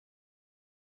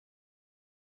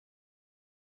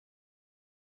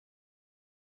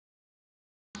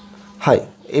High,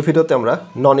 এই ভিডিওতে আমরা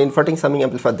নন ইনভার্টিং সামিং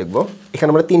অ্যাম্পলিফায়ার দেখব। এখানে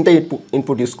আমরা তিনটা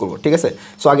ইনপুট ইউজ করব, ঠিক আছে।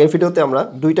 সো আগের ভিডিওতে আমরা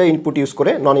দুইটা ইনপুট ইউজ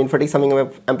করে নন ইনভার্টিং সামিং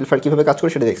অ্যাম্পলিফায়ার কীভাবে কাজ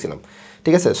করে সেটা দেখছিলাম,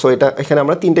 ঠিক আছে। সো এখানে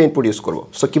আমরা তিনটা ইনপুট ইউজ করব।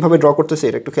 সো কীভাবে ড্র করতেছে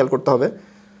এটা একটু খেয়াল করতে হবে,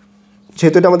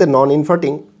 যেহেতু এটা আমাদের নন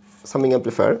ইনভার্টিং সামিং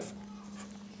অ্যাম্পলিফায়ার।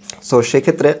 সো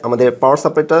সেক্ষেত্রে আমাদের পাওয়ার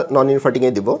সাপ্লাইটা নন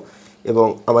ইনভার্টিংয়ে দিব এবং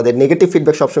আমাদের নেগেটিভ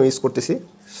ফিডব্যাক সবসময় ইউজ করতেছি।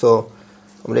 সো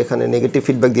আমরা এখানে নেগেটিভ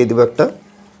ফিডব্যাক দিয়ে দিব একটা,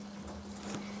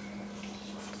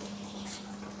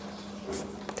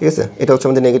 ঠিক আছে। এটা হচ্ছে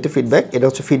আমাদের নেগেটিভ ফিডব্যাক, এটা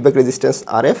হচ্ছে ফিডব্যাক রেজিস্ট্যান্স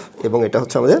RF এবং এটা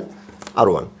হচ্ছে আমাদের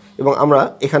R1। এবং আমরা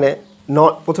এখানে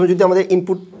প্রথমে যদি আমাদের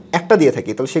ইনপুট একটা দিয়ে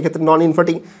থাকি তাহলে সেক্ষেত্রে নন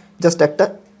ইনভার্টিং জাস্ট একটা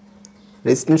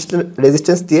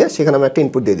রেজিস্ট্যান্স দিয়ে সেখানে আমরা একটা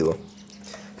ইনপুট দিয়ে দিব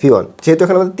V1। যেহেতু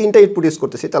এখানে আমাদের তিনটা ইনপুট ইউজ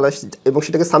করতেছি তাহলে এবং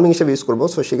সেটাকে সামিং হিসেবে ইউজ করবো,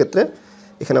 সো সেক্ষেত্রে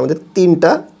এখানে আমাদের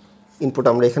তিনটা ইনপুট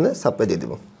আমরা এখানে সাপ্লাই দিয়ে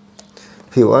দিব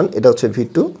V1, এটা হচ্ছে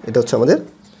V2, এটা হচ্ছে আমাদের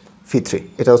V3,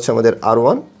 এটা হচ্ছে আমাদের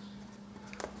R1,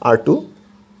 R2,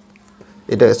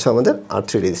 এটা হচ্ছে আমাদের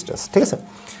R3 রেজিস্ট্যান্স, ঠিক আছে।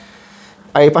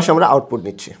 আর এই পাশে আমরা আউটপুট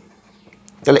নিচ্ছি।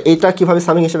 তাহলে এইটা কীভাবে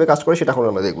সামিং হিসেবে কাজ করে সেটা এখন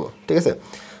আমরা দেখব, ঠিক আছে।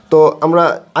 তো আমরা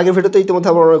আগের ভিডিওতে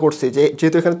ইতিমধ্যে বর্ণনা করছি যে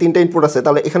যেহেতু এখানে তিনটা ইনপুট আছে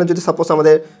তাহলে এখানে যদি সাপোজ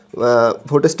আমাদের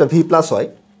ভোল্টেজটা V+ হয়,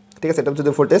 ঠিক আছে, এটা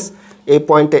যদি ভোল্টেজ এই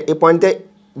পয়েন্টে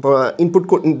ইনপুট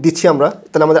দিচ্ছি আমরা,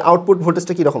 তাহলে আমাদের আউটপুট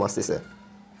ভোল্টেজটা কীরকম আসতেছে।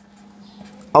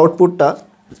 আউটপুটটা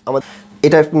আমাদের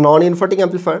এটা একটা নন ইনভার্টিং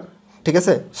অ্যাম্পলিফায়ার, ঠিক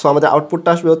আছে। সো আমাদের আউটপুটটা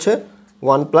আসবে হচ্ছে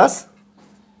 1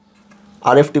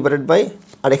 RF ডিভাইডেড বাই,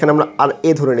 আর এখানে আমরা RA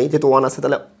ধরে নিই যেহেতু 1 আছে,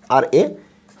 তাহলে RA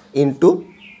ইন্টু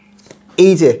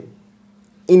এই যে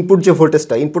ইনপুট যে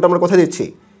ভোল্টেজটা, ইনপুট আমরা কোথায় দিচ্ছি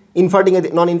ইনভার্টিংয়ে,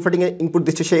 নন ইনভার্টিংয়ে ইনপুট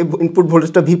দিচ্ছি, সেই ইনপুট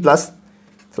ভোল্টেজটা V+,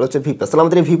 তাহলে হচ্ছে V+। তাহলে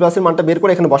আমাদের এই V+ এর মানটা বের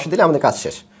করে এখানে বসিয়ে দিলে আমাদের কাজ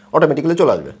শেষ, অটোমেটিক্যালি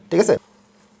চলে আসবে, ঠিক আছে।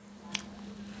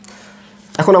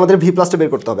 এখন আমাদের V+টা বের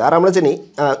করতে হবে। আর আমরা জানি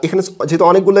এখানে যেহেতু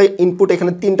অনেকগুলো ইনপুট,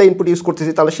 এখানে তিনটা ইনপুট ইউজ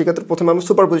করতেছি, তাহলে সেক্ষেত্রে প্রথমে আমরা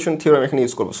সুপারপজিশন থিওরেম এখানে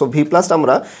ইউজ করবো। সো V+টা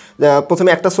আমরা প্রথমে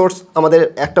একটা সোর্স আমাদের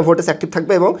একটা ভোল্টেজ অ্যাক্টিভ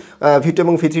থাকবে এবং V2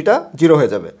 এবং V3টা 0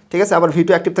 হয়ে যাবে, ঠিক আছে। আবার V2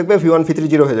 অ্যাক্টিভ থাকবে, V1 V3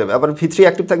 0 হয়ে যাবে, আবার V3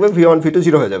 অ্যাক্টিভ থাকবে, V1 V2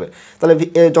 0 হয়ে যাবে। তাহলে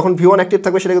যখন V1 অ্যাক্টিভ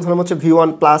থাকবে সেটাকে ধরলাম হচ্ছে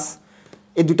V1+,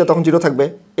 এই দুইটা তখন 0 থাকবে,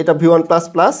 এটা V1++,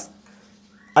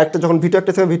 আরেকটা যখন V2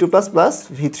 অ্যাক্টিভ থাকবে V2++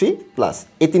 V3+,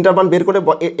 এই তিনটার মান বের করে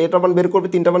এটার মান বের করবে,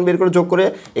 তিনটা মান বের করে যোগ করে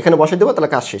এখানে বসাই দেবো, তাহলে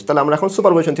কাজ শেষ। তাহলে আমরা এখন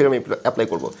সুপারপজিশন থিওরেম অ্যাপ্লাই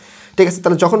করবো, ঠিক আছে।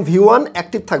 তাহলে যখন V1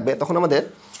 অ্যাক্টিভ থাকবে তখন আমাদের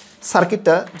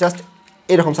সার্কিটটা জাস্ট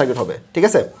এরকম সার্কিট হবে, ঠিক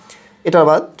আছে। এটার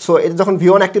বাদ সো এটা যখন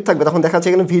V1 অ্যাক্টিভ থাকবে তখন দেখা যাচ্ছে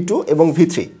এখানে V2 এবং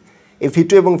V3, এই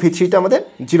V2 এবং V3টা আমাদের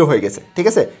 0 হয়ে গেছে, ঠিক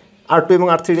আছে। R2 এবং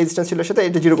R3 রেজিস্ট্যান্স ছিল সেটা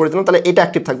এটা 0 করে দিলাম, তাহলে এটা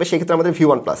অ্যাক্টিভ থাকবে, সেক্ষেত্রে আমাদের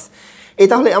V1+। এই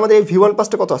তাহলে আমাদের এই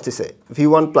V1+টা কত আসতেছে,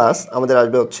 V1+ আমাদের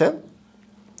আসবে হচ্ছে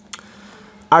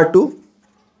R2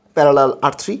 parallel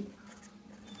R3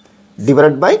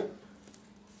 divided by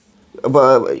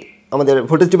আমাদের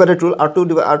voltage divided rule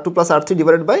R2 plus R3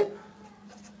 divided by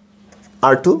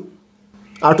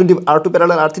R2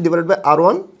 parallel R3 divided by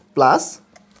R1 plus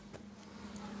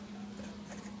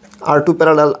R2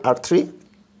 parallel R3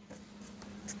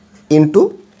 into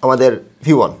আমাদের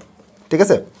V1, ঠিক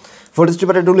আছে। ভোল্টেজ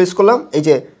ডিভাইডেড রুল ইউজ করলাম, এই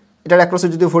যে এটার অ্যাক্রসে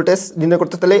যদি ভোল্টেজ নির্ণয়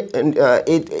করতে তাহলে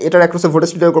এটার অ্যাক্রসে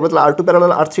ভোল্টেজ নির্ণয় করবে, তাহলে R2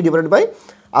 parallel R3 divided by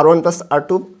R1 plus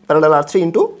R2 parallel R3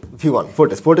 into V1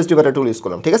 voltage divided rule use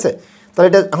করলাম, ঠিক আছে। তাহলে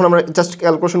এটা এখন আমরা জাস্ট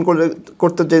ক্যালকুলেশন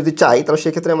করতে যদি চাই তাহলে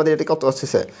সেক্ষেত্রে আমাদের এটা কত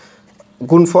আসছে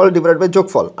গুণফল ডিভাইডেড বাই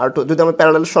যোগফল R2, যদি আমরা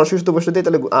প্যারালাল সরাসরি বসে দিই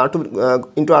তাহলে R2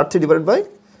 into R3 divided by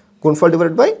গুণফল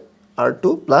divided by R2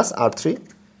 plus R3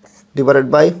 divided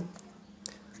by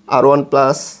R1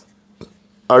 plus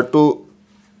R2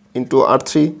 into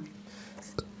R3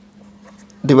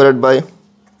 divided by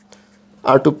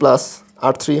R2 plus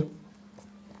R3,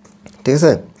 ঠিক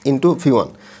আছে, ইন্টু V1।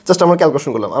 জাস্ট আমরা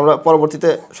ক্যালকুলেশন করলাম, আমরা পরবর্তীতে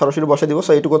সরাসরি বসে দিব।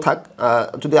 সো এইটুকু থাক,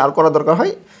 যদি আর করার দরকার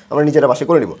হয় আমরা নিজেরা বাসে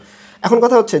করে নিব। এখন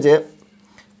কথা হচ্ছে যে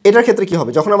এটার ক্ষেত্রে কী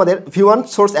হবে, যখন আমাদের V1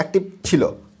 সোর্স অ্যাক্টিভ ছিল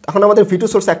এখন আমাদের V2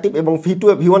 সোর্স অ্যাক্টিভ এবং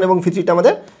V1 এবং V3টা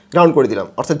আমাদের গ্রাউন্ড করে দিলাম,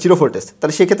 অর্থাৎ 0 ভোল্টেজ।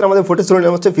 তাহলে সেক্ষেত্রে আমাদের ভোল্টেজ ধরে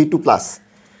নিলাম হচ্ছে V2+।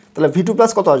 তাহলে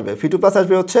V2+ কত আসবে, V2+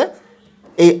 আসবে হচ্ছে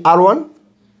এই R1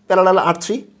 parallel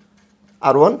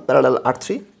R3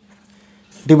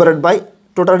 divided by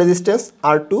total resistance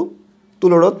R2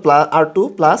 তুলরোধ R2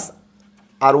 plus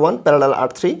R1 parallel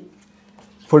R3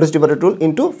 voltage divided rule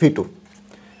into V2,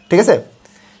 ঠিক আছে।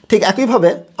 ঠিক একইভাবে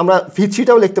আমরা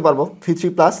V3টাও লিখতে পারবো, V3+।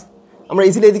 আমরা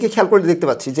ইজিলি এদিকে খেয়াল করে দেখতে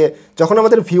পাচ্ছি যে যখন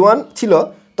আমাদের V1 ছিল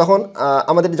তখন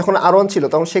আমাদের যখন R1 ছিল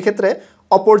তখন সেক্ষেত্রে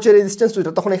অপর যে রেজিস্ট্যান্স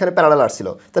দুইটা তখন এখানে প্যারালাল আসছিল।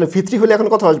 তাহলে V3 হলে এখন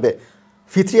কত আসবে,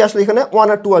 V3 আসলে এখানে 1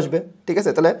 আর 2 আসবে, ঠিক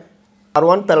আছে। তাহলে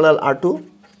R1 parallel R2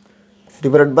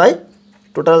 divided by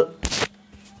total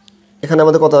এখানে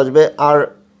আমাদের কত আসবে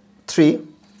R3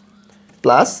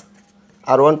 plus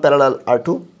R1 parallel R2,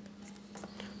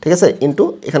 ঠিক আছে, ইন্টু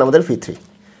এখানে আমাদের V3।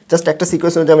 জাস্ট একটা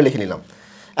সিকোয়েন্স অনুযায়ী আমি লিখে নিলাম।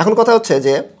 এখন কথা হচ্ছে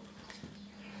যে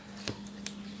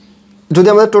যদি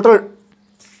আমাদের টোটাল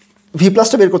ভি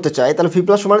প্লাসটা বের করতে চাই তাহলে ভি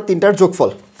প্লাস সমান তিনটার যোগফল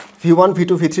V1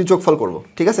 V2 V3 যোগফল করব,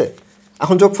 ঠিক আছে।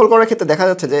 এখন যোগফল করার ক্ষেত্রে দেখা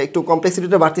যাচ্ছে যে একটু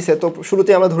কমপ্লেক্সিটিটা বাড়তিছে, তো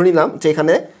শুরুতে আমরা ধরে নিলাম যে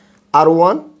এখানে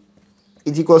R1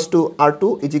 = R2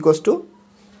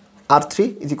 R3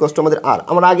 আমাদের R।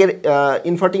 আমরা আগের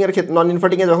ইনভার্টিংয়ের ক্ষেত্রে নন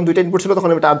ইনভার্টিংয়ে যখন দুইটা ইনপুট ছিল তখন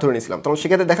আমি এটা R ধরে নিয়েছিলাম, তখন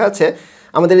সেক্ষেত্রে দেখা যাচ্ছে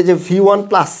আমাদের এই যে V1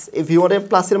 প্লাস, এই V1 এর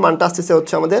প্লাসের মানটা আসতেছে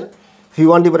হচ্ছে আমাদের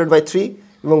V1/3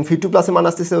 এবং V2 প্লাসের মান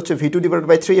আসতেছে হচ্ছে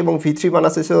V2/3 এবং V3 মান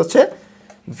আসতেছে হচ্ছে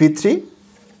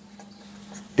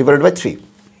V3/3,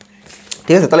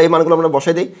 ঠিক আছে। তাহলে এই মানগুলো আমরা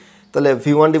বসাই দিই, তাহলে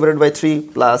V1/3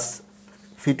 plus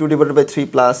V2/3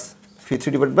 plus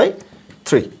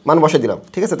V3/3 মান বসাই দিলাম,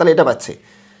 ঠিক আছে। তাহলে এটা পাচ্ছি।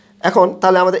 এখন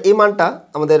তাহলে আমাদের এই মানটা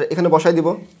আমাদের এখানে বসাই দিব,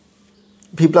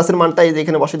 ভি প্লাসের মানটা এই যে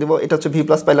এখানে বসাই দিব, এটা হচ্ছে ভি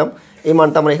প্লাস পাইলাম, এই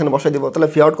মানটা আমরা এখানে বসাই দিব। তাহলে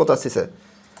ভি আউট কত আসছে,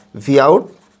 V out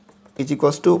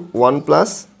 = 1 plus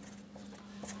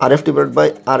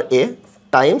RF/RA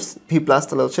Times V plus,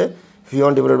 তাহলে হচ্ছে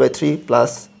V1/3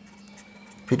 plus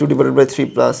V2/3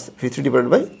 plus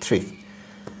V3/3।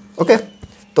 ওকে,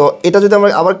 তো এটা যদি আমরা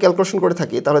আবার ক্যালকুলেশন করে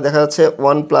থাকি তাহলে দেখা যাচ্ছে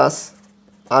 1 plus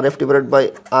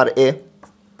RF/RA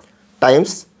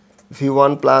Times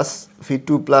V1 plus V2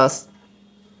 plus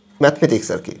mathematics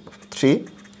আর কি 3,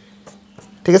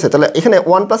 ঠিক আছে। তাহলে এখানে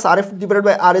 1 প্লাস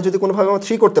RF/RA যদি কোনোভাবে আমরা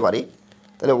 3 করতে পারি,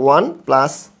 তাহলে 1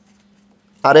 প্লাস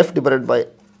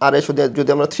RF/RA যদি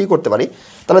আমরা 3 করতে পারি,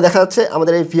 তাহলে দেখা যাচ্ছে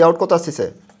আমাদের এই ভি আউট কত আসছে,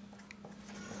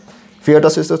 ভি আউট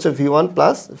আসছে হচ্ছে V1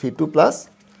 plus V2 plus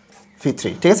V3,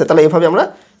 ঠিক আছে। তাহলে এইভাবে আমরা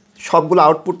সবগুলো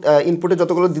আউটপুট ইনপুটে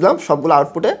যতগুলো দিলাম সবগুলো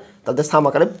আউটপুটে তাদের সাম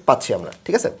আকারে পাচ্ছি আমরা,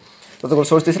 ঠিক আছে। যতগুলো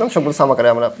সোর্স দিয়েছিলাম সবগুলো সাম আকারে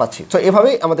আমরা পাচ্ছি। তো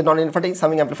এভাবেই আমাদের নন ইনভার্টিং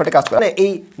সামিং অ্যাম্পলিফায়ারটা কাজ করে। মানে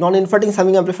এই নন ইনভার্টিং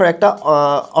সামিং অ্যাম্পলিফায়ার একটা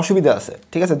অসুবিধা আছে,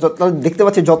 ঠিক আছে। দেখতে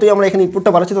পাচ্ছি যতই আমরা এখানে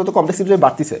ইনপুটটা বাড়াচ্ছি তত কমপ্লেক্সিটি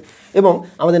বাড়তিছে, এবং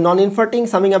আমাদের নন ইনভার্টিং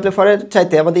সামিং অ্যাম্পলিফায়ারের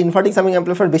চাইতে আমাদের ইনভার্টিং সামিং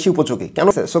অ্যাম্পলিফায়ার বেশি উপযোগী।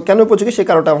 কেন উপযোগী সেই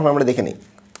কারণটা আমরা দেখে নিই।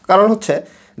 কারণ হচ্ছে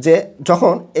যে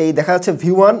যখন এই দেখা যাচ্ছে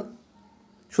V1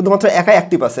 শুধুমাত্র একাই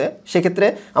অ্যাক্টিভ আছে, সেক্ষেত্রে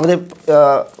আমাদের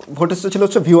ভোল্টেজটা ছিল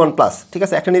হচ্ছে V1 প্লাস, ঠিক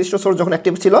আছে। একটা নির্দিষ্ট সোর্স যখন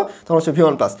অ্যাক্টিভ ছিল তখন হচ্ছে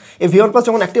V1 প্লাস। এই V1 প্লাস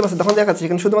যখন অ্যাক্টিভ আছে তখন দেখা যাচ্ছে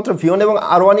এখানে শুধুমাত্র V1 এবং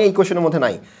R1 ইকুয়েশনের মধ্যে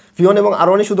নাই, V1 এবং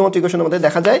R1 শুধুমাত্র ইকুয়েশনের মধ্যে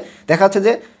দেখা যাচ্ছে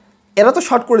যে এরা তো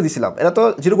শর্ট করে দিয়েছিলাম, এরা তো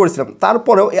জিরো করেছিলাম,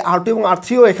 তারপরেও এই R2 এবং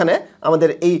R3ও এখানে আমাদের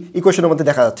এই ইকুয়েশনের মধ্যে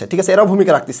দেখা যাচ্ছে, ঠিক আছে। এরাও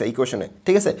ভূমিকা রাখতেছে ইকুয়েশনে,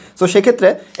 ঠিক আছে। তো সেক্ষেত্রে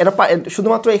এরা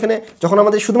শুধুমাত্র এখানে যখন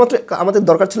আমাদের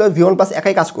দরকার ছিল V1 প্লাস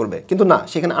একাই কাজ করবে, কিন্তু না,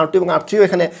 সেখানে R2 এবং R3ও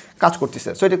এখানে কাজ করতেছে।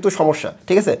 সো এটা একটু সমস্যা,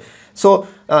 ঠিক আছে। সো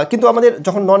কিন্তু আমাদের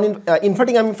যখন নন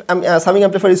ইনভার্টিং সামিং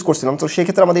অ্যাম্পলিফায়ার ইউজ করছিলাম তো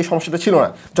সেক্ষেত্রে আমাদের এই সমস্যাটা ছিল না।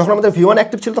 যখন আমাদের V1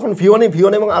 অ্যাক্টিভ ছিল তখন V1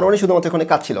 এবং R1 শুধুমাত্র এখানে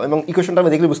কাজ ছিল, এবং ইকুয়েশনটা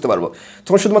আমি দেখলে বুঝতে পারবো।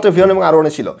 তখন শুধুমাত্র V1 এবং R1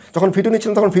 ছিল। যখন V2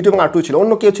 নিচ্ছিলাম তখন V2 এবং R2 ছিল,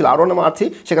 অন্য কেউ ছিল, R1 এবং R3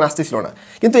 সেখানে আসতেছিল না।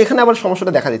 কিন্তু এখানে আবার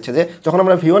সমস্যাটা দেখা দিচ্ছে যে যখন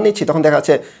আমরা V1 নিচ্ছি তখন দেখা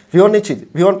যাচ্ছে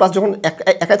V1 প্লাস যখন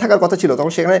একাই থাকার কথা ছিল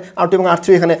তখন সেখানে R2 এবং R3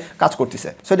 এখানে কাজ করতেছে।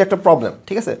 সো এটা একটা প্রবলেম,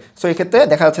 ঠিক আছে। সো এক্ষেত্রে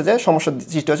দেখা যাচ্ছে যে সমস্যা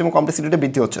সৃষ্টি হচ্ছে এবং কমপ্লেক্সিটিটা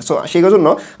বৃদ্ধি হচ্ছে। সো সেই জন্য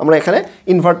আমরা এখানে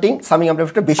ইনভার্টিং সামিং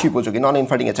অ্যাম্পলিফায়ারটা বেশি উপযোগী নন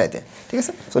ইনভার্টিংয়ের চাইতে, ঠিক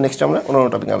আছে। সো নেক্সট আমরা অন্য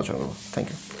টপিক নিয়ে আলোচনা করবো। Thank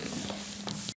you.